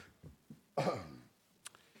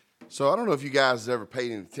So I don't know if you guys ever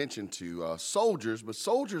paid any attention to soldiers, but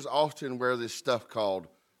soldiers often wear this stuff called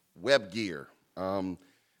web gear. I don't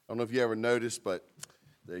know if you ever noticed, but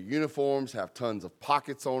their uniforms have tons of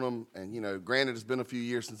pockets on them. And, granted, it's been a few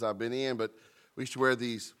years since I've been in, but we used to wear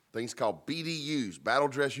these things called BDUs, battle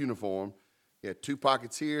dress uniform. You had 2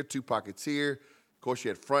 pockets here, 2 pockets here. Of course,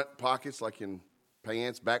 you had front pockets like in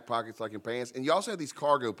pants, back pockets like in pants. And you also had these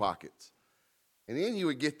cargo pockets. And then you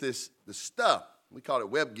would get the stuff. We call it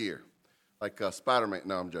web gear, like Spider-Man.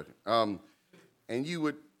 No, I'm joking. And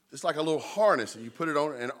it's like a little harness, and you put it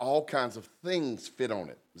on, and all kinds of things fit on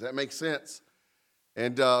it. Does that make sense?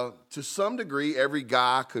 And to some degree, every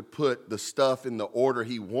guy could put the stuff in the order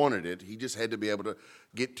he wanted it. He just had to be able to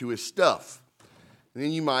get to his stuff. And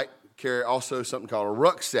then you might carry also something called a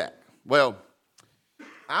rucksack. Well,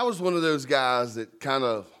 I was one of those guys that kind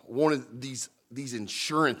of wanted these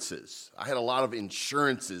insurances. I had a lot of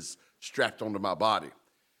insurances strapped onto my body.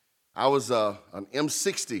 I was an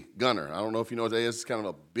M60 gunner. I don't know if you know what that is. It's kind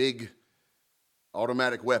of a big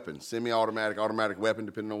automatic weapon, semi-automatic, automatic weapon,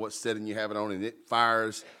 depending on what setting you have it on, and it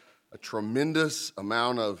fires a tremendous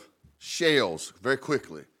amount of shells very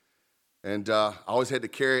quickly. And I always had to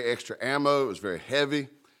carry extra ammo. It was very heavy.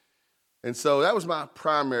 And so that was my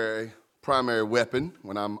primary weapon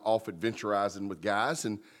when I'm off adventurizing with guys.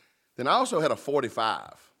 And then I also had a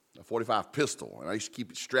 45 pistol, and I used to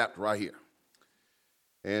keep it strapped right here.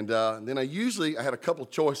 And then I had a couple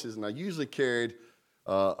of choices, and I usually carried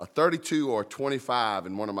a 32 or a 25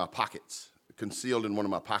 in one of my pockets, concealed in one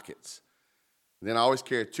of my pockets. And then I always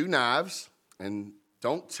carried 2 knives, and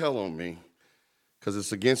don't tell on me, because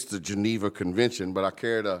it's against the Geneva Convention, but I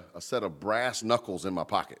carried a set of brass knuckles in my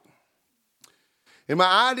pocket. And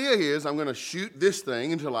my idea is I'm going to shoot this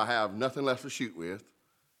thing until I have nothing left to shoot with.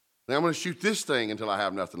 Then I'm going to shoot this thing until I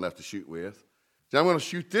have nothing left to shoot with. Then I'm going to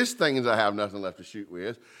shoot this thing until I have nothing left to shoot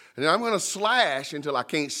with. And then I'm going to slash until I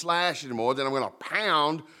can't slash anymore. Then I'm going to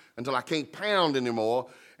pound until I can't pound anymore.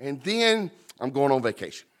 And then I'm going on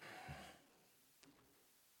vacation.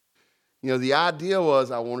 The idea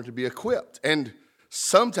was I wanted to be equipped. And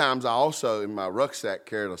sometimes I also, in my rucksack,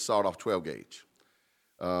 carried a sawed-off 12 gauge.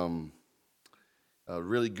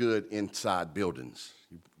 Really good inside buildings.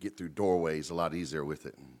 You get through doorways a lot easier with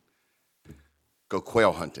it. And go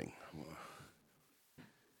quail hunting.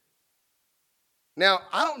 Now,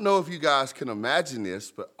 I don't know if you guys can imagine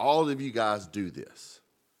this, but all of you guys do this.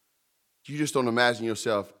 You just don't imagine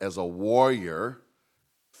yourself as a warrior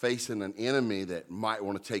facing an enemy that might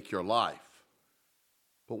want to take your life.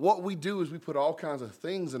 But what we do is we put all kinds of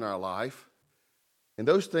things in our life, and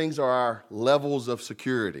those things are our levels of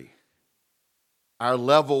security, our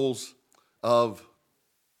levels of,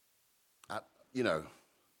 I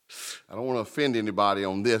don't want to offend anybody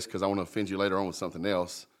on this because I want to offend you later on with something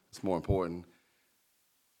else. It's more important.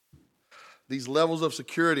 These levels of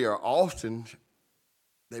security are often,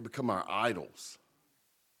 they become our idols.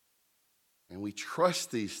 And we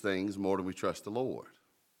trust these things more than we trust the Lord.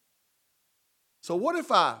 So what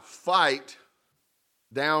if I fight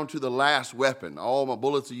down to the last weapon? All my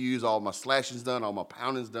bullets are used, all my slashing's done, all my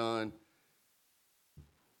pounding's done.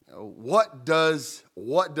 What does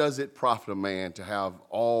it profit a man to have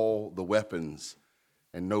all the weapons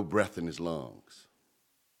and no breath in his lungs?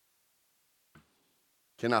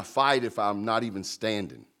 Can I fight if I'm not even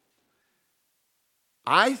standing?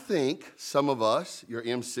 I think some of us, your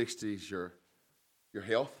M60s, your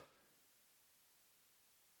health,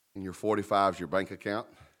 and your 45s, your bank account,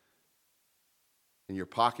 and your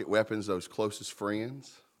pocket weapons, those closest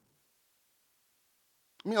friends.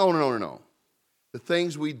 I mean, on and on and on. The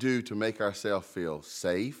things we do to make ourselves feel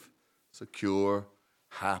safe, secure,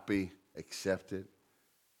 happy, accepted.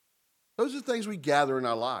 Those are things we gather in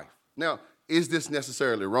our life. Now, is this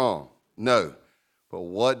necessarily wrong? No. But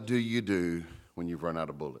what do you do when you've run out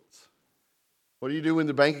of bullets? What do you do when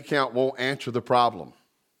the bank account won't answer the problem?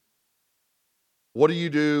 What do you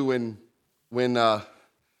do when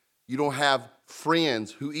you don't have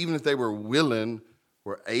friends who, even if they were willing,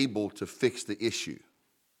 were able to fix the issue?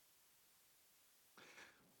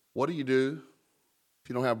 What do you do if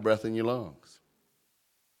you don't have breath in your lungs?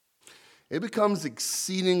 It becomes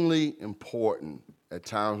exceedingly important at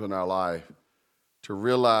times in our life to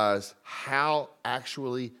realize how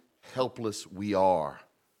actually helpless we are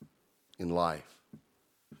in life.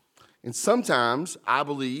 And sometimes, I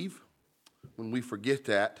believe, when we forget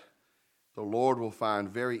that, the Lord will find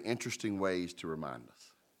very interesting ways to remind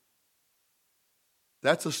us.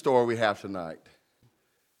 That's a story we have tonight.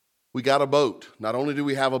 We got a boat. Not only do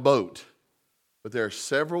we have a boat, but there are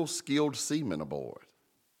several skilled seamen aboard.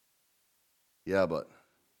 Yeah, but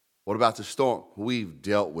what about the storm? We've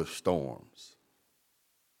dealt with storms.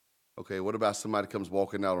 Okay, what about somebody comes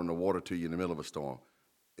walking out on the water to you in the middle of a storm?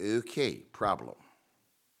 Okay, problem.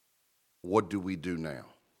 What do we do now?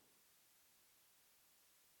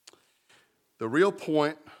 The real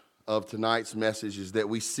point of tonight's message is that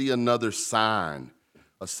we see another sign,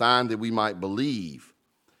 a sign that we might believe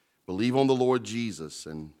on the Lord Jesus.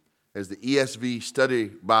 And as the ESV Study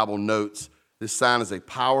Bible notes, this sign is a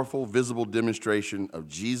powerful, visible demonstration of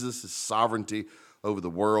Jesus' sovereignty over the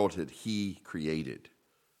world that he created.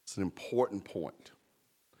 It's an important point.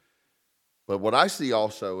 But what I see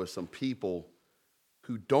also is some people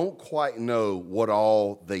who don't quite know what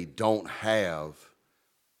all they don't have,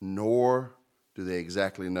 nor do they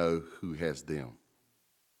exactly know who has them.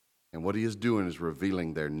 And what he is doing is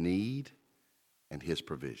revealing their need and his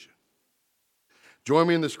provision. Join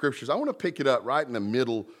me in the scriptures. I want to pick it up right in the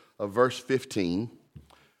middle of verse 15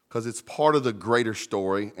 because it's part of the greater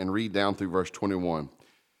story, and read down through verse 21. It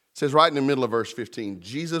says right in the middle of verse 15,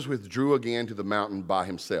 Jesus withdrew again to the mountain by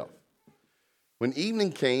himself. When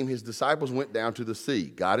evening came, his disciples went down to the sea,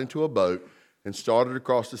 got into a boat, and started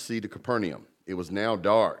across the sea to Capernaum. It was now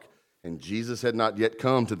dark, and Jesus had not yet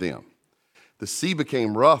come to them. The sea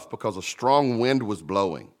became rough because a strong wind was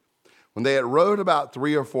blowing. When they had rowed about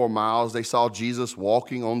 3 or 4 miles, they saw Jesus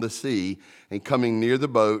walking on the sea and coming near the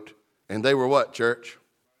boat. And they were what, church?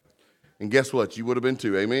 And guess what? You would have been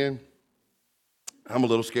too, amen? I'm a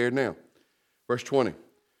little scared now. Verse 20.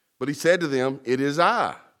 But he said to them, "It is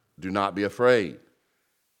I. Do not be afraid."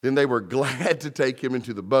 Then they were glad to take him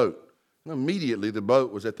into the boat. And immediately the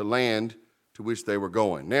boat was at the land to which they were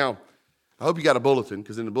going. Now, I hope you got a bulletin,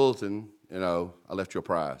 because in the bulletin, I left you a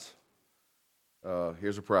prize.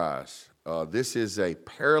 Here's a prize. This is a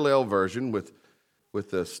parallel version with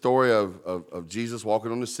the story of Jesus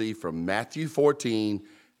walking on the sea from Matthew 14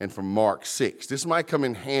 and from Mark 6. This might come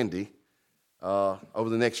in handy over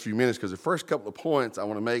the next few minutes, because the first couple of points I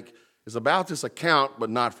want to make is about this account, but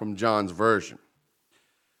not from John's version.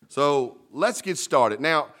 So let's get started.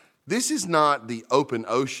 Now, this is not the open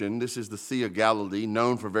ocean. This is the Sea of Galilee,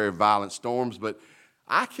 known for very violent storms, but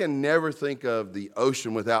I can never think of the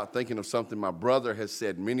ocean without thinking of something my brother has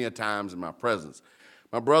said many a times in my presence.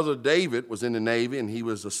 My brother David was in the Navy, and he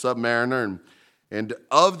was a submariner, and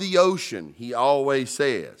of the ocean, he always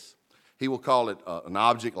says, he will call it an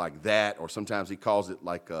object like that, or sometimes he calls it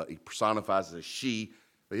like he personifies it as she,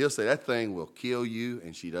 but he'll say that thing will kill you,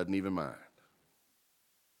 and she doesn't even mind.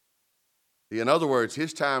 In other words,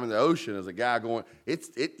 his time in the ocean as a guy going,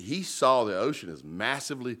 he saw the ocean as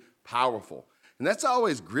massively powerful. And that's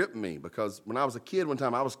always gripped me, because when I was a kid one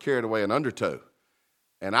time, I was carried away in undertow.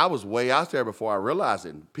 And I was way out there before I realized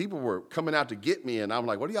it. And people were coming out to get me, and I'm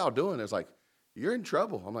like, "What are y'all doing?" It's like, "You're in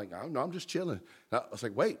trouble." I'm like, "No, I'm just chilling." And I was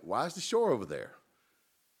like, "Wait, why is the shore over there?"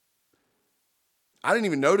 I didn't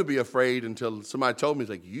even know to be afraid until somebody told me, it's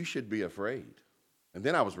like, "You should be afraid." And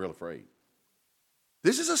then I was real afraid.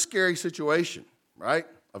 This is a scary situation, right?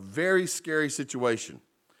 A very scary situation.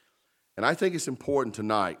 And I think it's important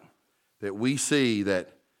tonight that we see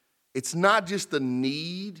that it's not just the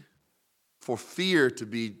need for fear to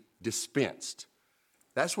be dispensed.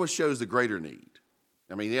 That's what shows the greater need.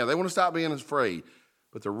 I mean, yeah, they want to stop being afraid,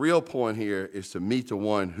 but the real point here is to meet the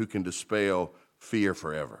one who can dispel fear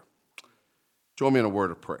forever. Join me in a word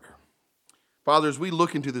of prayer. Father, as we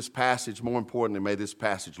look into this passage, more importantly, may this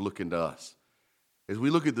passage look into us. As we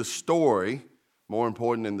look at the story, more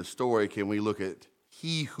important than the story, can we look at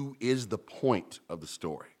he who is the point of the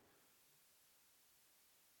story?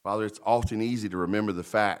 Father, it's often easy to remember the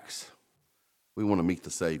facts. We want to meet the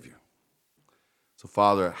Savior. So,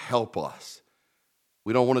 Father, help us.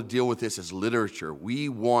 We don't want to deal with this as literature. We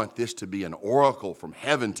want this to be an oracle from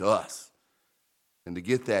heaven to us. And to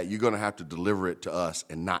get that, you're going to have to deliver it to us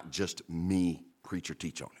and not just me preach or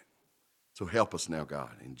teach on it. So help us now,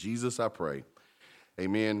 God. In Jesus I pray.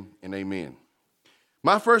 Amen and amen.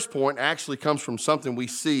 My first point actually comes from something we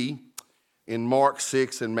see in Mark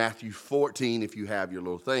 6 and Matthew 14, if you have your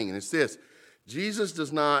little thing. And it's this: Jesus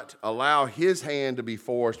does not allow his hand to be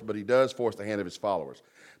forced, but he does force the hand of his followers.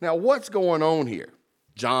 Now, what's going on here?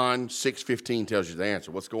 John 6:15 tells you the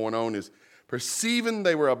answer. What's going on is, perceiving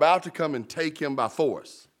they were about to come and take him by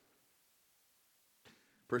force.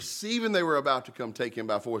 Perceiving they were about to come take him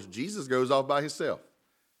by force, Jesus goes off by himself.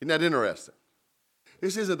 Isn't that interesting?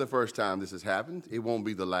 This isn't the first time this has happened. It won't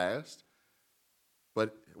be the last.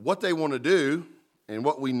 But what they want to do, and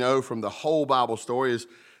what we know from the whole Bible story, is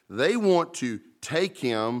they want to take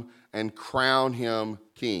him and crown him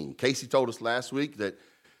king. Casey told us last week that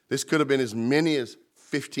this could have been as many as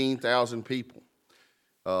 15,000 people.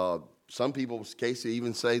 Some people, Casey,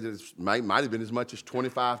 even say that it might have been as much as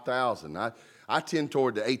 25,000. I tend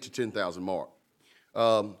toward the 8,000 to 10,000 mark.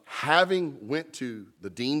 Having went to the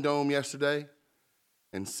Dean Dome yesterday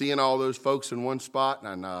and seeing all those folks in one spot,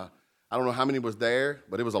 and I don't know how many was there,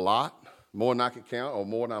 but it was a lot, more than I could count or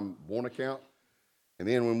more than I want to count. And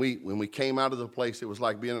then when we came out of the place, it was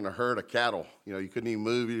like being in a herd of cattle. You know, you couldn't even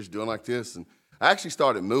move. You're just doing like this. And I actually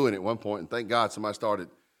started mooing at one point, and thank God somebody started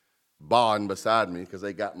bawling beside me because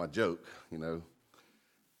they got my joke, you know.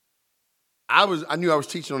 I knew I was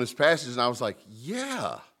teaching on this passage, and I was like,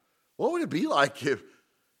 yeah, what would it be like if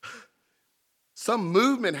some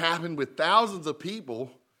movement happened with thousands of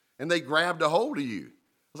people and they grabbed a hold of you?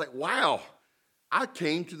 I was like, wow, I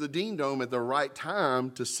came to the Dean Dome at the right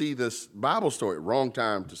time to see this Bible story. Wrong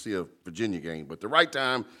time to see a Virginia game, but the right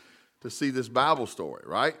time to see this Bible story,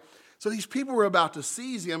 right? So these people were about to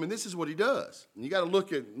seize him, and this is what he does. And you got to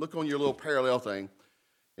look on your little parallel thing.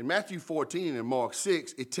 In Matthew 14 and Mark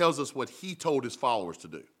 6, it tells us what he told his followers to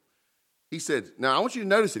do. He said, now I want you to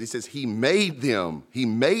notice it. He says he made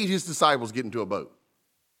his disciples get into a boat.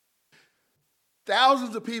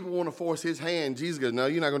 Thousands of people want to force his hand. Jesus goes, no,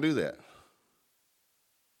 you're not going to do that.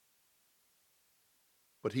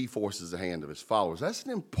 But he forces the hand of his followers. That's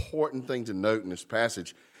an important thing to note in this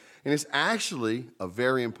passage. And it's actually a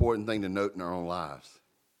very important thing to note in our own lives.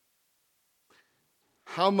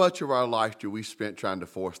 How much of our life do we spend trying to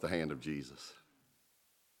force the hand of Jesus?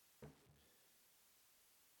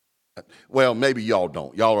 Well, maybe y'all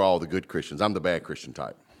don't. Y'all are all the good Christians. I'm the bad Christian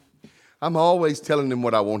type. I'm always telling him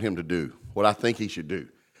what I want him to do, what I think he should do.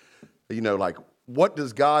 You know, like, what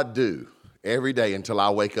does God do every day until I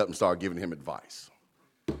wake up and start giving him advice?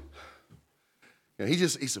 You know, he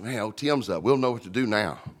said, man, oh, Tim's up. We'll know what to do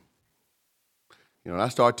now. You know, and I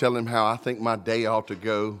start telling him how I think my day ought to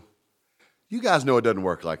go. You guys know it doesn't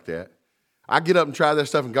work like that. I get up and try that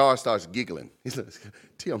stuff, and God starts giggling. He says,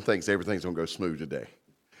 Tim thinks everything's going to go smooth today.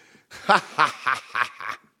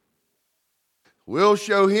 We'll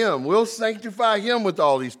show him. We'll sanctify him with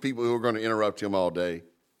all these people who are going to interrupt him all day.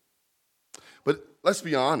 But let's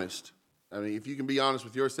be honest. I mean, if you can be honest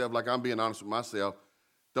with yourself like I'm being honest with myself,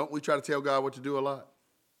 don't we try to tell God what to do a lot?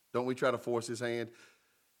 Don't we try to force his hand?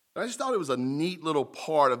 I just thought it was a neat little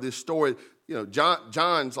part of this story. You know,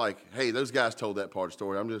 John's like, hey, those guys told that part of the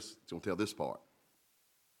story. I'm just going to tell this part.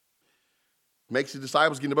 Makes the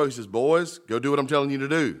disciples get in the boat. He says, boys, go do what I'm telling you to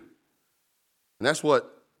do. And that's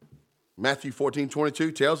what Matthew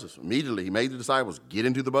 14:22 tells us. Immediately, he made the disciples get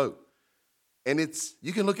into the boat. And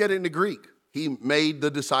you can look at it in the Greek. He made the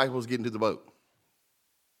disciples get into the boat.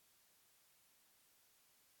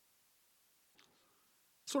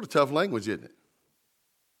 Sort of tough language, isn't it?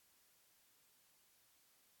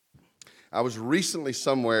 I was recently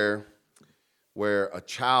somewhere where a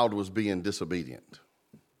child was being disobedient.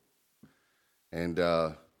 And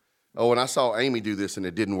I saw Amy do this and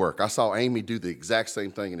it didn't work. I saw Amy do the exact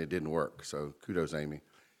same thing and it didn't work. So kudos, Amy.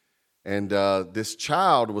 And this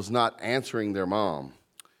child was not answering their mom.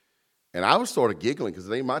 And I was sort of giggling because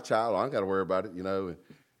it ain't my child. I don't got to worry about it, you know.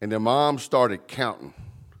 And their mom started counting.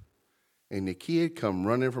 And the kid come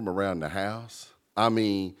running from around the house. I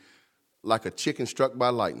mean, like a chicken struck by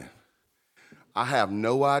lightning. I have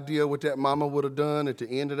no idea what that mama would have done at the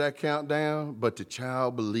end of that countdown, but the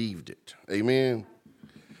child believed it. Amen.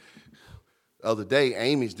 The other day,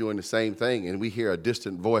 Amy's doing the same thing, and we hear a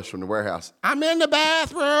distant voice from the warehouse, I'm in the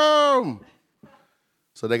bathroom.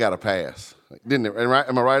 So they got a pass. Didn't it?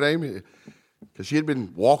 Am I right, Amy? Because she had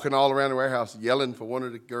been walking all around the warehouse yelling for one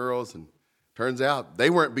of the girls, and turns out they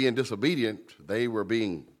weren't being disobedient. They were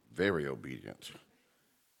being very obedient.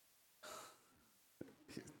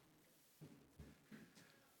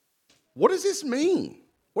 What does this mean?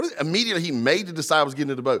 Immediately he made the disciples get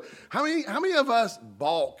into the boat. How many of us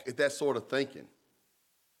balk at that sort of thinking?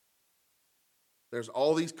 There's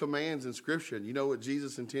all these commands in Scripture, and you know what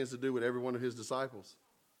Jesus intends to do with every one of his disciples?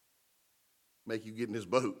 Make you get in his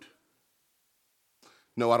boat.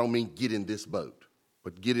 No, I don't mean get in this boat,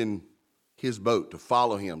 but get in his boat, to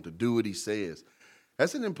follow him, to do what he says.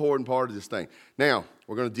 That's an important part of this thing. Now,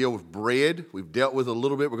 we're going to deal with bread. We've dealt with it a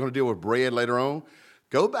little bit. We're going to deal with bread later on.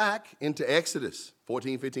 Go back into Exodus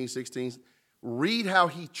 14, 15, 16. Read how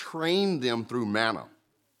he trained them through manna.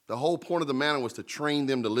 The whole point of the manna was to train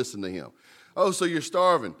them to listen to him. Oh, so you're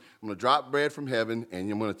starving. I'm going to drop bread from heaven,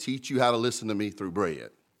 and I'm going to teach you how to listen to me through bread. You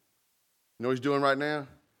know what he's doing right now?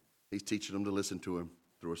 He's teaching them to listen to him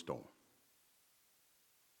through a storm.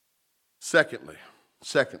 Secondly,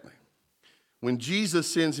 when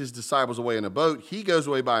Jesus sends his disciples away in a boat, he goes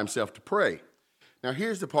away by himself to pray. Now,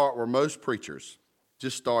 here's the part where most preachers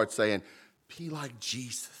just start saying, be like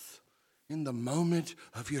Jesus. In the moment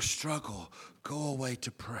of your struggle, go away to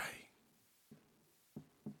pray.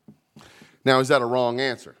 Now, is that a wrong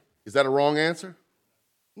answer? Is that a wrong answer?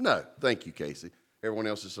 No, thank you, Casey. Everyone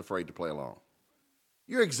else is afraid to play along.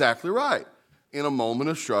 You're exactly right. In a moment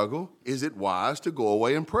of struggle, is it wise to go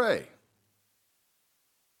away and pray?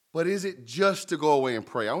 But is it just to go away and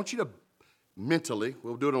pray? I want you to mentally,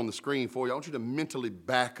 we'll do it on the screen for you, I want you to mentally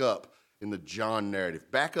back up in the John narrative.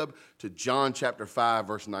 Back up to John chapter 5,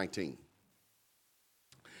 verse 19.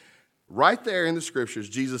 Right there in the scriptures,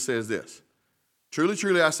 Jesus says this: "Truly,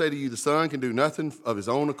 truly, I say to you, the Son can do nothing of his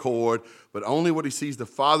own accord, but only what he sees the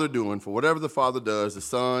Father doing. For whatever the Father does, the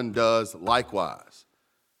Son does likewise."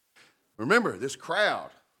 Remember, this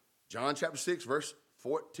crowd, John chapter 6, verse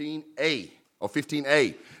 14a or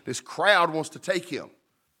 15a, this crowd wants to take him.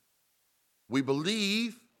 We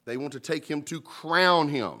believe they want to take him to crown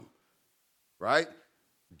him, right?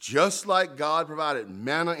 Just like God provided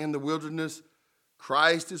manna in the wilderness,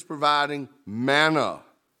 Christ is providing manna.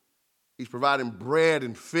 He's providing bread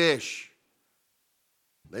and fish.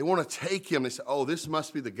 They want to take him. They say, oh, this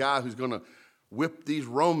must be the guy who's going to whip these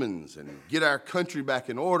Romans and get our country back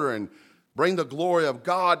in order and bring the glory of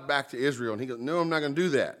God back to Israel. And he goes, no, I'm not going to do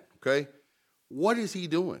that, okay? What is he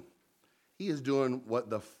doing? He is doing what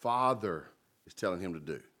the Father is telling him to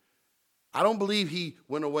do. I don't believe he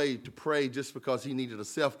went away to pray just because he needed a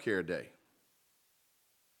self-care day.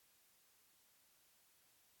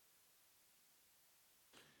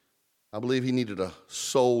 I believe he needed a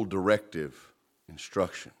soul directive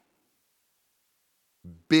instruction.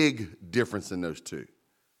 Big difference in those two.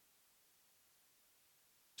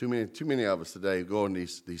 Too many of us today go on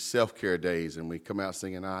these self-care days and we come out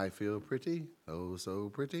singing, I feel pretty, oh so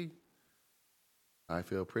pretty. I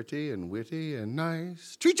feel pretty and witty and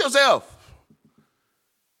nice. Treat yourself.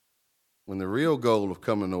 When the real goal of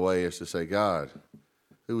coming away is to say, God,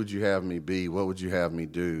 who would you have me be? What would you have me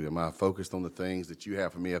do? Am I focused on the things that you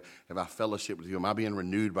have for me? Have I fellowship with you? Am I being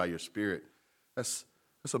renewed by your Spirit? That's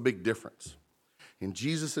a big difference. In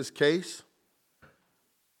Jesus' case,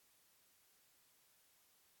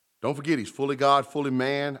 don't forget, he's fully God, fully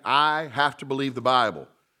man. I have to believe the Bible.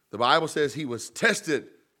 The Bible says he was tested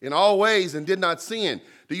in all ways and did not sin.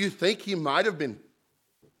 Do you think he might have been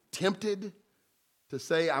tempted to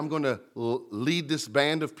say, I'm going to lead this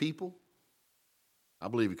band of people? I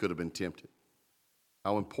believe he could have been tempted.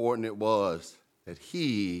 How important it was that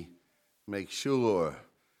he make sure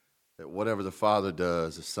that whatever the Father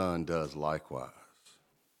does, the Son does likewise.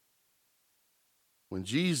 When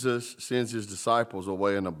Jesus sends his disciples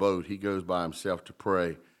away in a boat, he goes by himself to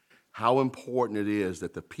pray. How important it is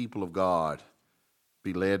that the people of God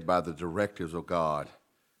be led by the directives of God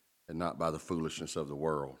and not by the foolishness of the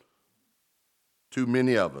world. Too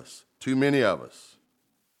many of us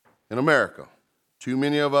in America,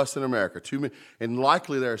 and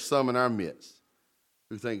likely there are some in our midst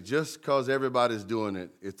who think just because everybody's doing it,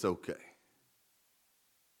 it's okay.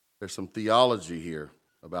 There's some theology here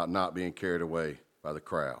about not being carried away by the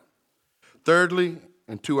crowd. Thirdly,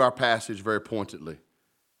 and to our passage very pointedly,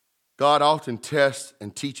 God often tests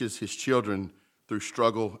and teaches his children through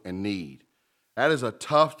struggle and need. That is a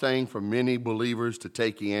tough thing for many believers to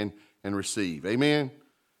take in and receive. Amen?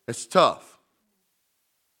 It's tough.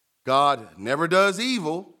 God never does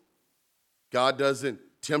evil. God doesn't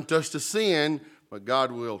tempt us to sin, but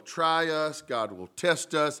God will try us. God will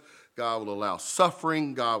test us. God will allow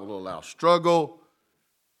suffering. God will allow struggle.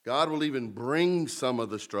 God will even bring some of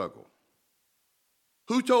the struggle.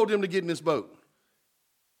 Who told him to get in this boat?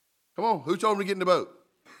 Come on, who told him to get in the boat?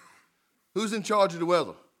 Who's in charge of the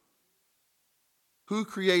weather? Who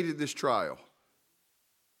created this trial?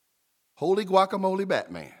 Holy guacamole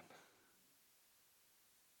Batman.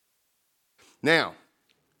 Now,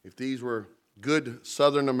 if these were good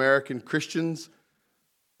Southern American Christians,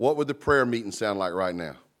 what would the prayer meeting sound like right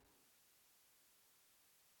now?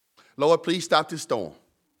 Lord, please stop this storm.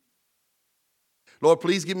 Lord,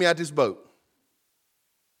 please get me out this boat.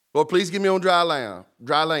 Lord, please get me on dry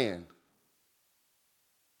land.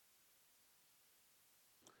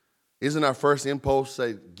 Isn't our first impulse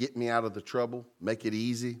say, get me out of the trouble, make it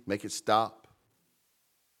easy, make it stop?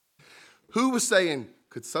 Who was saying,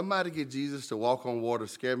 could somebody get Jesus to walk on water,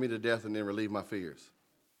 scare me to death, and then relieve my fears?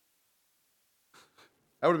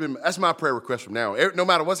 That's my prayer request from now on. No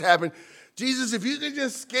matter what's happening, Jesus, if you could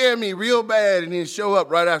just scare me real bad and then show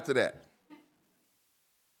up right after that.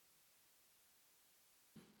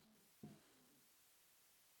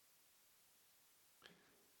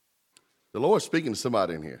 The Lord's speaking to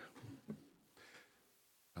somebody in here.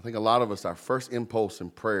 I think a lot of us, our first impulse in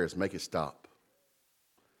prayer is make it stop.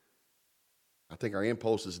 I think our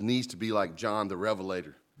impulses needs to be like John the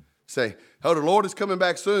Revelator. Say, oh, the Lord is coming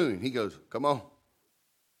back soon. He goes, come on.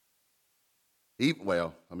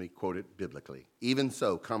 Let me quote it biblically. Even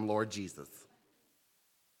so, come Lord Jesus.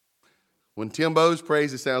 When Tim Bowes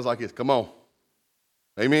prays, it sounds like this. Come on.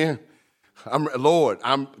 Amen. Lord,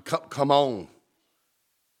 come on.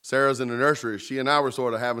 Sarah's in the nursery. She and I were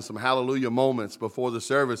sort of having some hallelujah moments before the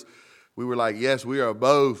service. We were like, yes, we are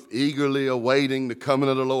both eagerly awaiting the coming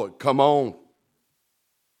of the Lord. Come on.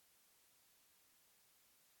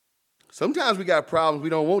 Sometimes we got problems we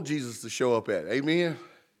don't want Jesus to show up at. Amen.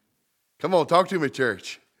 Come on, talk to me,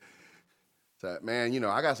 church. It's like, man,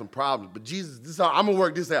 I got some problems, but Jesus, I'm going to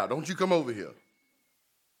work this out. Don't you come over here.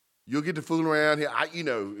 You'll get to fooling around here,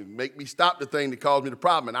 make me stop the thing that caused me the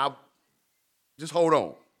problem, and I'll just hold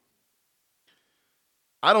on.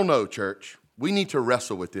 I don't know, church. We need to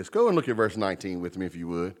wrestle with this. Go and look at verse 19 with me, if you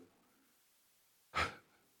would.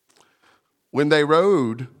 When they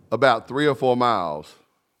rode about 3 or 4 miles,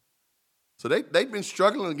 so they'd been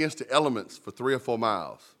struggling against the elements for 3 or 4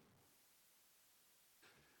 miles.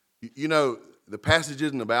 The passage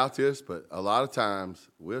isn't about this, but a lot of times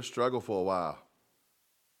we'll struggle for a while.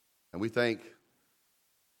 And we think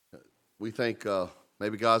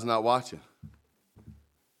maybe God's not watching.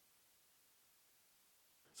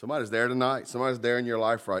 Somebody's there tonight. Somebody's there in your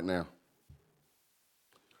life right now.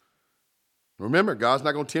 Remember, God's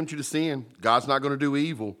not going to tempt you to sin. God's not going to do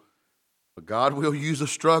evil. But God will use a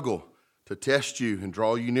struggle to test you and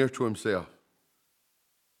draw you near to himself.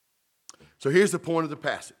 So here's the point of the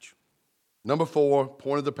passage. Number 4,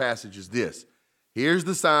 point of the passage is this. Here's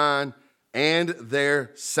the sign and their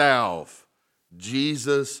salve.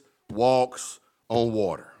 Jesus walks on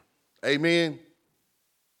water. Amen.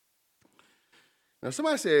 Now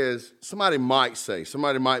somebody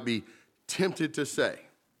might be tempted to say,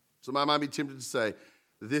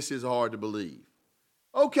 this is hard to believe.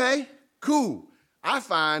 Okay, cool. I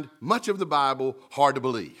find much of the Bible hard to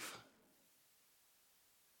believe.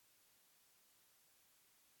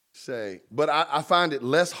 But I find it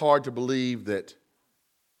less hard to believe that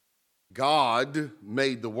God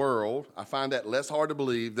made the world. I find that less hard to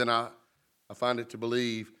believe than I find it to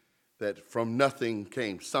believe that from nothing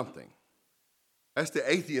came something. That's the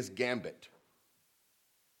atheist gambit.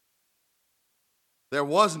 There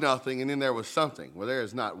was nothing and then there was something. Well, there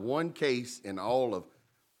is not one case in all of,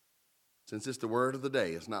 since it's the word of the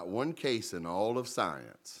day, it's not one case in all of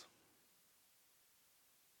science.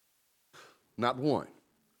 Not one.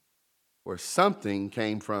 Where something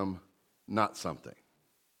came from not something.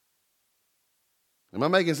 Am I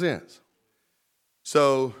making sense?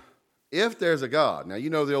 So, if there's a God, now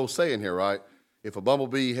you know the old saying here, right? If a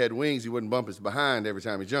bumblebee had wings, he wouldn't bump his behind every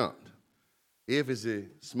time he jumped. If is the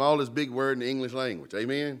smallest big word in the English language.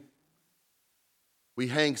 Amen? We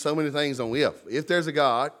hang so many things on if. If there's a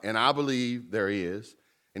God, and I believe there is,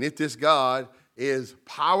 and if this God is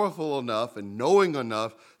powerful enough and knowing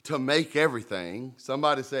enough to make everything,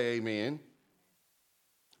 somebody say amen,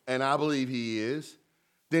 and I believe he is,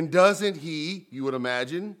 then doesn't he, you would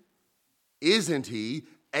imagine, isn't he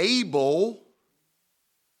able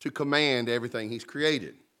to command everything he's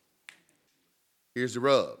created? Here's the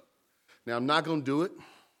rub. Now, I'm not going to do it.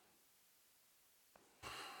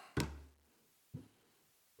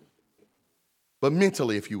 But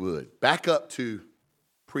mentally, if you would, back up to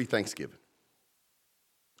pre-Thanksgiving.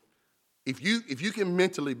 If you can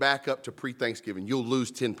mentally back up to pre-Thanksgiving, you'll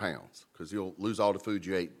lose 10 pounds because you'll lose all the food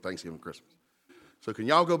you ate Thanksgiving and Christmas. So can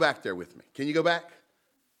y'all go back there with me? Can you go back?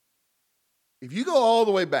 If you go all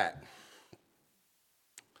the way back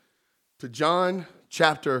to John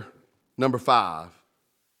chapter number 5,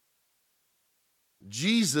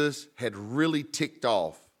 Jesus had really ticked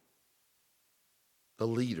off the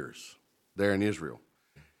leaders there in Israel.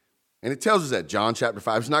 And it tells us that, John chapter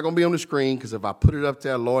 5. It's not going to be on the screen because if I put it up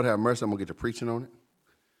there, Lord have mercy, I'm going to get to preaching on it.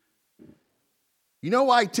 You know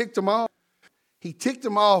why he ticked them off? He ticked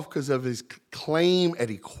them off because of his claim at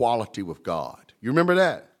equality with God. You remember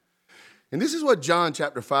that? And this is what John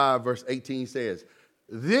chapter 5, verse 18 says.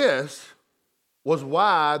 This was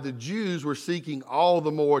why the Jews were seeking all the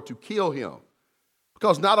more to kill him.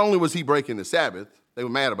 Because not only was he breaking the Sabbath, they were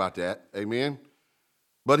mad about that, amen,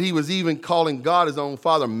 but he was even calling God his own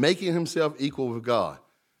father, making himself equal with God.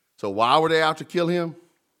 So why were they out to kill him?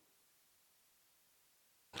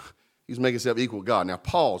 He's making himself equal with God. Now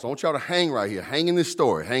pause. I want y'all to hang right here. Hang in this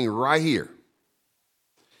story. Hang right here.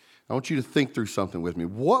 I want you to think through something with me.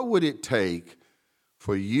 What would it take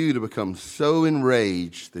for you to become so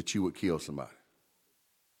enraged that you would kill somebody?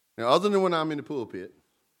 Now, other than when I'm in the pulpit,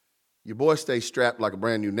 your boy stays strapped like a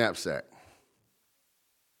brand new knapsack.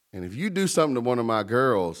 And if you do something to one of my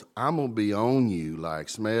girls, I'm going to be on you like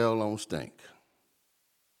smell on stink.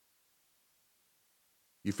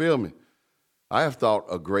 You feel me? I have thought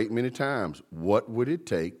a great many times, what would it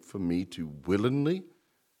take for me to willingly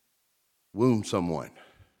wound someone?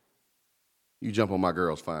 You jump on my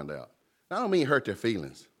girls, find out. I don't mean hurt their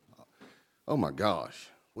feelings. Oh my gosh,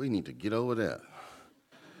 we need to get over that.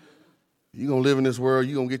 You're going to live in this world,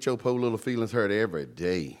 you're going to get your poor little feelings hurt every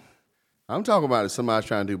day. I'm talking about if somebody's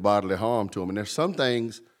trying to do bodily harm to them, and there's some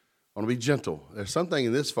things, I want to be gentle, there's something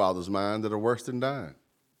in this father's mind that are worse than dying.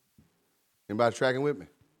 Anybody tracking with me?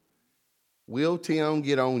 Will Tim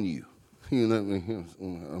get on you? You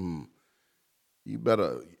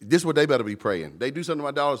better, this is what they better be praying. They do something to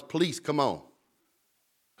my daughters, police, come on.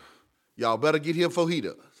 Y'all better get here before he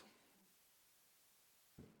does.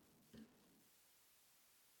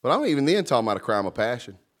 But I'm even then talking about a crime of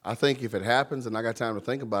passion. I think if it happens and I got time to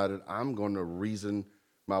think about it, I'm going to reason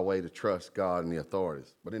my way to trust God and the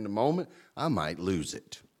authorities. But in the moment, I might lose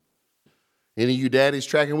it. Any of you daddies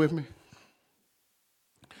tracking with me?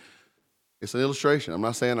 It's an illustration. I'm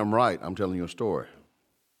not saying I'm right. I'm telling you a story.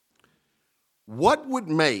 What would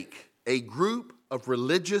make a group of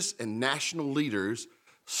religious and national leaders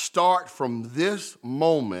start from this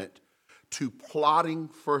moment to plotting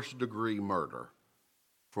first-degree murder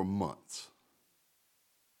for months?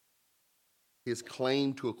 His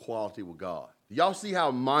claim to equality with God. Y'all see how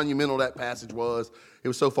monumental that passage was? It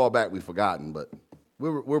was so far back we've forgotten, but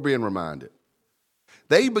we're being reminded.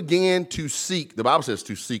 They began to seek, the Bible says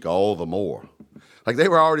to seek all the more. Like they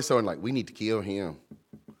were already saying, like, we need to kill him.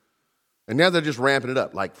 And now they're just ramping it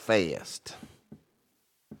up, like fast.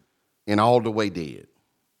 And all the way dead.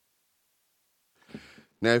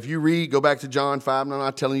 Now, if you read, go back to John 5, and I'm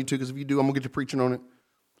not telling you to, because if you do, I'm going to get to preaching on it.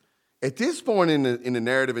 At this point in the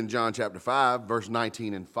narrative in John chapter 5, verse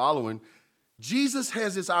 19 and following, Jesus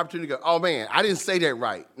has this opportunity to go, oh man, I didn't say that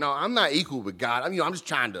right. No, I'm not equal with God. I'm just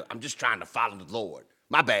trying to follow the Lord.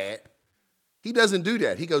 My bad. He doesn't do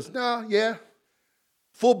that. He goes, no, yeah,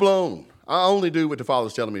 full blown. I only do what the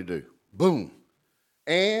Father's telling me to do. Boom.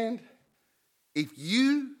 And if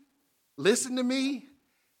you listen to me,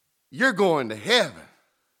 you're going to heaven.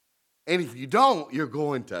 And if you don't, you're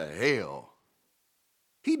going to hell.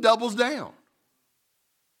 He doubles down.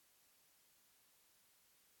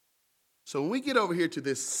 So when we get over here to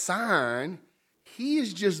this sign, he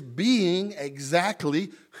is just being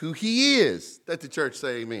exactly who he is. Let the church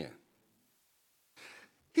say amen.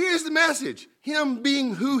 Here's the message. Him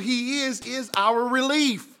being who he is our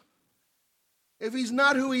relief. If he's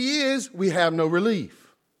not who he is, we have no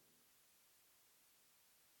relief.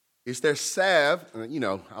 It's their salve. You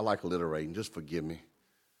know, I like alliterating. Just forgive me.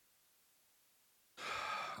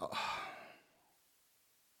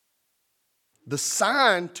 The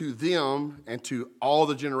sign to them and to all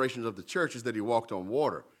the generations of the church is that he walked on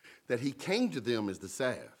water. That he came to them is the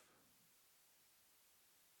salve.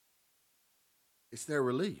 It's their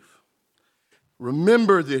relief.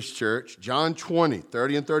 Remember this, church, John 20,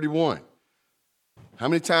 30 and 31. How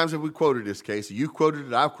many times have we quoted this case? You quoted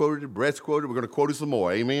it, I've quoted it, Brett's quoted it. We're going to quote it some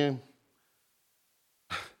more. Amen?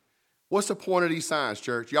 What's the point of these signs,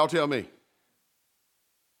 church? Y'all tell me.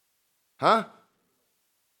 Huh?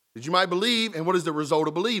 That you might believe, and what is the result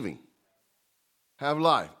of believing? Have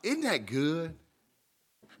life. Isn't that good?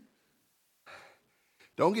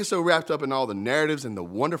 Don't get so wrapped up in all the narratives and the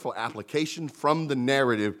wonderful application from the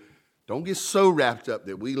narrative. Don't get so wrapped up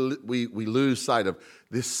that we lose sight of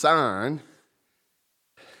this sign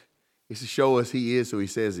is to show us he is who he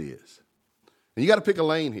says he is. And you got to pick a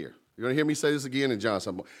lane here. You're going to hear me say this again in John.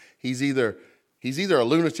 He's either a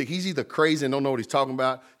lunatic, he's either crazy and don't know what he's talking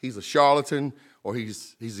about, he's a charlatan, or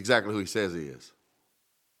he's exactly who he says he is.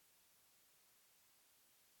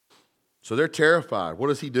 So they're terrified. What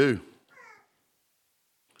does he do?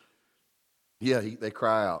 Yeah, they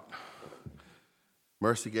cry out.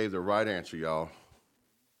 Mercy gave the right answer, y'all.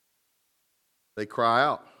 They cry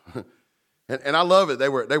out. and I love it. They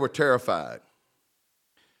were terrified.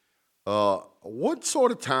 What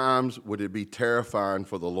sort of times would it be terrifying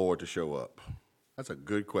for the Lord to show up? That's a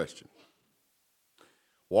good question.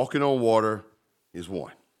 Walking on water is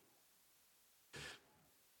one.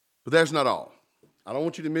 But that's not all. I don't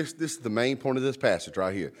want you to miss this, the main point of this passage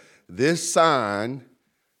right here. This sign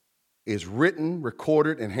is written,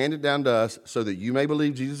 recorded, and handed down to us so that you may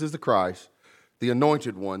believe Jesus is the Christ, the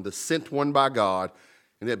anointed one, the sent one by God,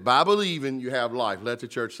 and that by believing you have life. Let the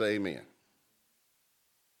church say amen.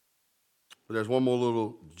 But there's one more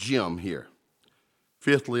little gem here.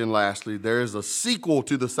 Fifthly and lastly, there is a sequel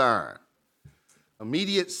to the sign.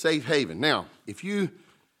 Immediate safe haven. Now, if you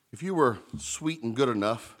were sweet and good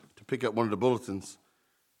enough to pick up one of the bulletins,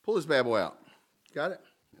 pull this bad boy out. Got it?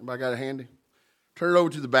 Everybody got it handy? Turn it over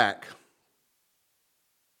to the back.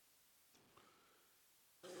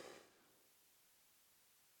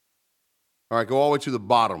 All right, go all the way to the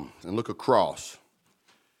bottom and look across.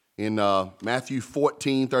 In Matthew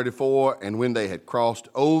 14:34, and when they had crossed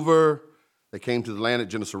over, they came to the land of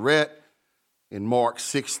Gennesaret. In Mark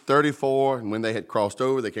 6:34, and when they had crossed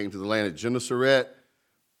over, they came to the land of Gennesaret.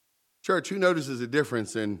 Church, who notices the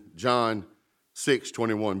difference in John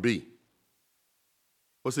 6:21b?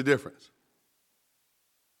 What's the difference?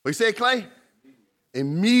 What you say, Clay?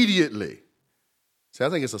 Immediately. See,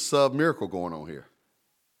 I think it's a sub-miracle going on here.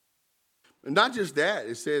 And not just that,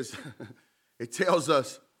 it says, it tells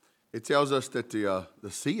us that the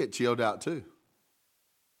sea had chilled out too.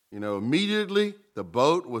 You know, immediately the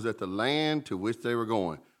boat was at the land to which they were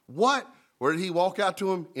going. What? Where did he walk out to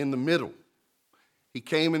them? In the middle. He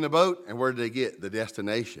came in the boat, and where did they get? The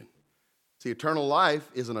destination. See, eternal life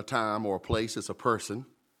isn't a time or a place, it's a person.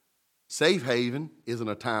 Safe haven isn't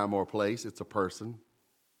a time or a place, it's a person.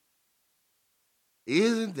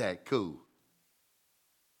 Isn't that cool?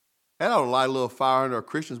 That ought to light a little fire under our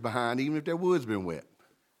Christians behind, even if their wood's been wet.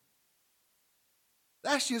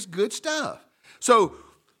 That's just good stuff. So,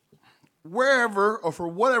 wherever or for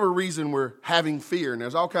whatever reason we're having fear, and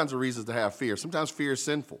there's all kinds of reasons to have fear. Sometimes fear is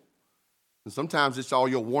sinful. And sometimes it's all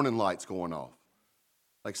your warning lights going off.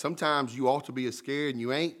 Like sometimes you ought to be scared and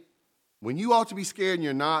you ain't. When you ought to be scared and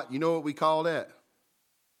you're not, you know what we call that?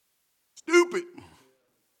 Stupid.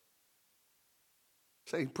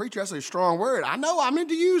 Say, preacher, that's a strong word. I know, I meant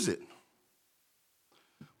to use it.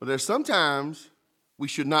 But there's sometimes we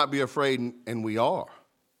should not be afraid, and we are.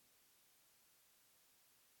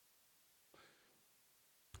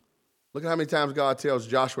 Look at how many times God tells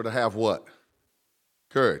Joshua to have what?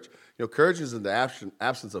 Courage. You know, courage is in the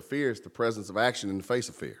absence of fear. It's the presence of action in the face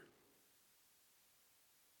of fear.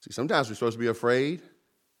 See, sometimes we're supposed to be afraid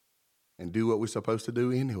and do what we're supposed to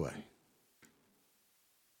do anyway.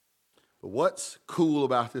 But what's cool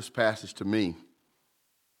about this passage to me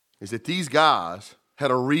is that these guys had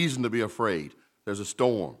a reason to be afraid. There's a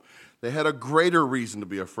storm. They had a greater reason to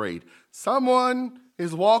be afraid. Someone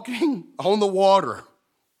is walking on the water.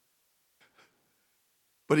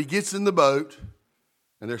 But he gets in the boat,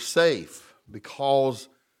 and they're safe because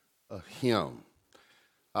of him.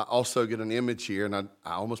 I also get an image here, and I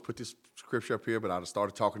almost put this scripture up here, but I just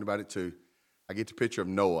started talking about it too. I get the picture of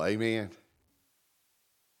Noah, amen?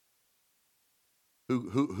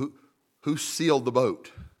 Who sealed the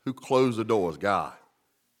boat? Who closed the doors? God.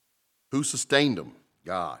 Who sustained them?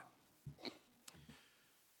 God.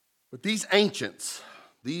 But these ancients,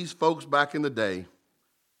 these folks back in the day,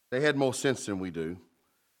 they had more sense than we do.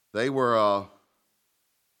 They were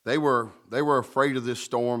afraid of this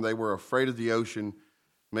storm. They were afraid of the ocean.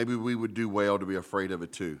 Maybe we would do well to be afraid of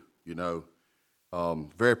it too, you know.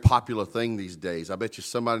 Very popular thing these days. I bet you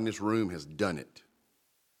somebody in this room has done it.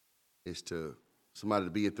 Is to somebody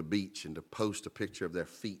to be at the beach and to post a picture of their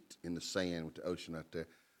feet in the sand with the ocean out there.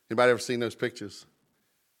 Anybody ever seen those pictures?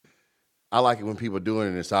 I like it when people are doing it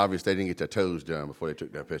and it's obvious they didn't get their toes done before they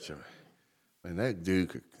took that picture. And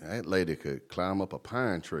that lady could climb up a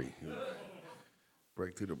pine tree,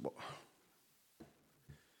 break through the ball.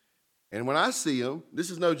 And when I see them, this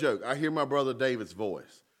is no joke. I hear my brother David's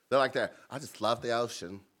voice. They're like that. I just love the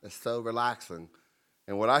ocean. It's so relaxing.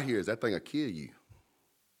 And what I hear is that thing will kill you.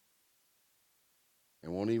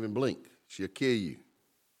 And won't even blink. She'll kill you.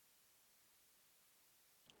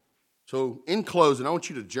 So in closing, I want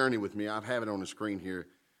you to journey with me. I have it on the screen here.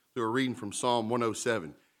 Through a reading from Psalm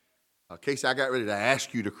 107. Casey, I got ready to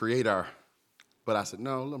ask you to create but I said,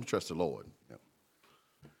 no, let me trust the Lord. No.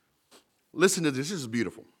 Listen to this. This is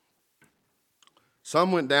beautiful.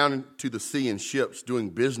 Some went down into the sea in ships, doing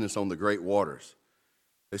business on the great waters.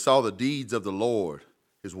 They saw the deeds of the Lord,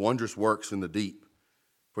 his wondrous works in the deep.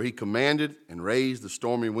 For he commanded and raised the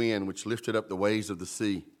stormy wind, which lifted up the waves of the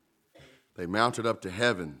sea. They mounted up to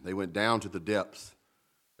heaven. They went down to the depths.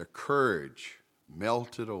 Their courage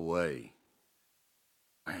melted away.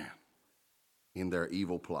 Man, in their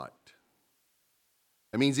evil plot.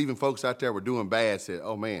 That means even folks out there were doing bad said,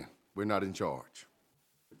 oh man, we're not in charge.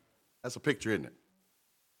 That's a picture, isn't it?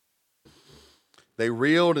 They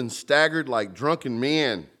reeled and staggered like drunken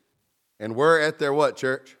men and were at their what,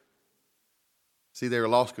 church? See, they were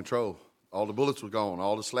lost control. All the bullets were gone.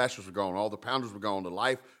 All the slashers were gone. All the pounders were gone. The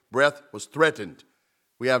life breath was threatened.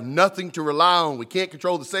 We have nothing to rely on. We can't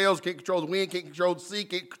control the sails, can't control the wind, can't control the sea,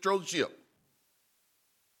 can't control the ship.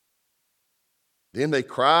 Then they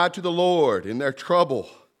cried to the Lord in their trouble,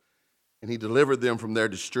 and he delivered them from their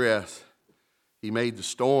distress. He made the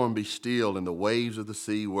storm be still, and the waves of the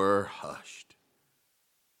sea were hushed.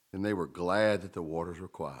 And they were glad that the waters were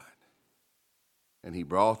quiet. And he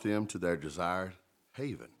brought them to their desired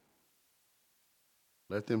haven.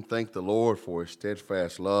 Let them thank the Lord for his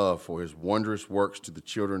steadfast love, for his wondrous works to the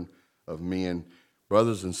children of men.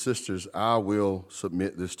 Brothers and sisters, I will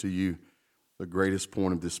submit this to you. The greatest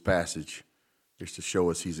point of this passage is to show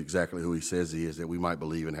us he's exactly who he says he is, that we might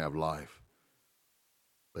believe and have life.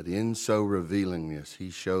 But in so revealing this, he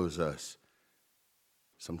shows us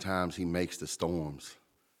sometimes he makes the storms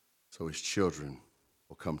so his children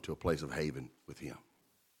will come to a place of haven with him.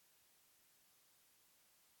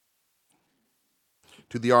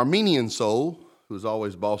 To the Armenian soul, who's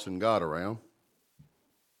always bossing God around,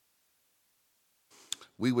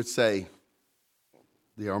 we would say,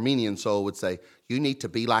 the Armenian soul would say, you need to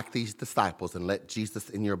be like these disciples and let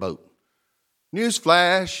Jesus in your boat.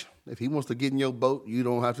 Newsflash, if he wants to get in your boat, you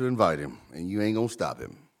don't have to invite him, and you ain't going to stop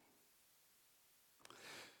him.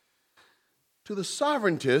 To the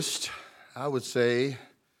sovereigntist, I would say,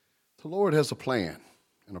 the Lord has a plan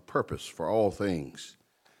and a purpose for all things,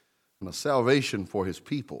 and a salvation for his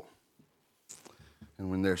people.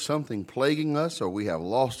 And when there's something plaguing us or we have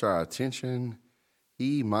lost our attention,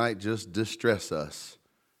 he might just distress us,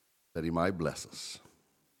 that he might bless us.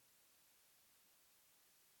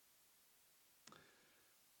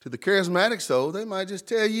 To the charismatic soul, they might just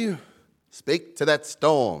tell you, speak to that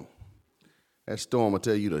storm. That storm will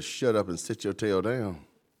tell you to shut up and sit your tail down.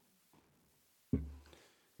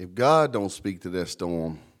 If God don't speak to that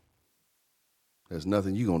storm, there's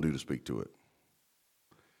nothing you're going to do to speak to it.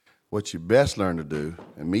 What you best learn to do,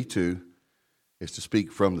 and me too, is to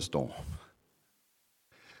speak from the storm.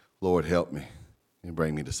 Lord, help me and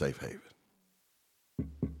bring me to safe haven.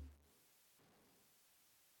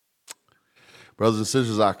 Brothers and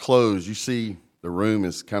sisters, I close. You see the room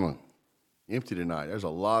is kind of empty tonight. There's a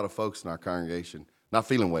lot of folks in our congregation not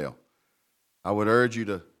feeling well. I would urge you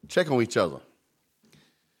to check on each other.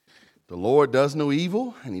 The Lord does no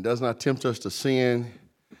evil, and he does not tempt us to sin,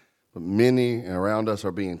 but many around us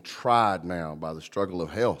are being tried now by the struggle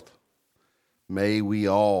of health. May we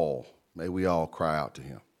all cry out to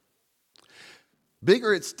him.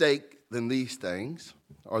 Bigger at stake than these things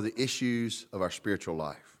are the issues of our spiritual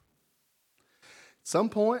life. At some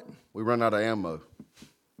point, we run out of ammo.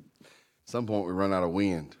 At some point, we run out of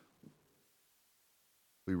wind.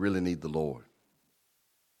 We really need the Lord.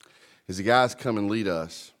 As the guys come and lead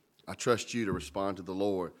us, I trust you to respond to the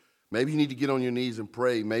Lord. Maybe you need to get on your knees and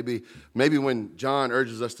pray. Maybe when John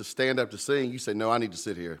urges us to stand up to sing, you say, no, I need to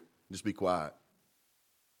sit here. Just be quiet.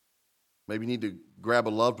 Maybe you need to grab a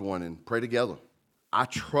loved one and pray together. I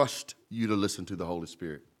trust you to listen to the Holy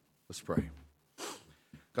Spirit. Let's pray.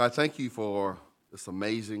 God, thank you for this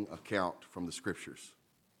amazing account from the Scriptures.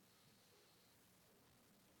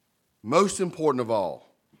 Most important of all,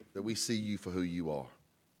 that we see you for who you are.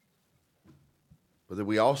 But that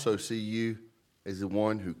we also see you as the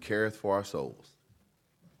one who careth for our souls.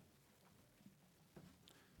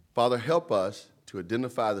 Father, help us to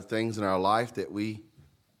identify the things in our life that we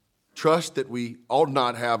trust that we ought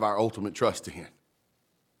not have our ultimate trust in.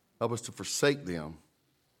 Help us to forsake them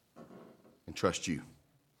and trust you.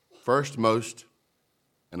 First, most,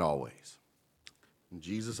 and always. In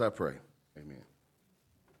Jesus I pray. Amen.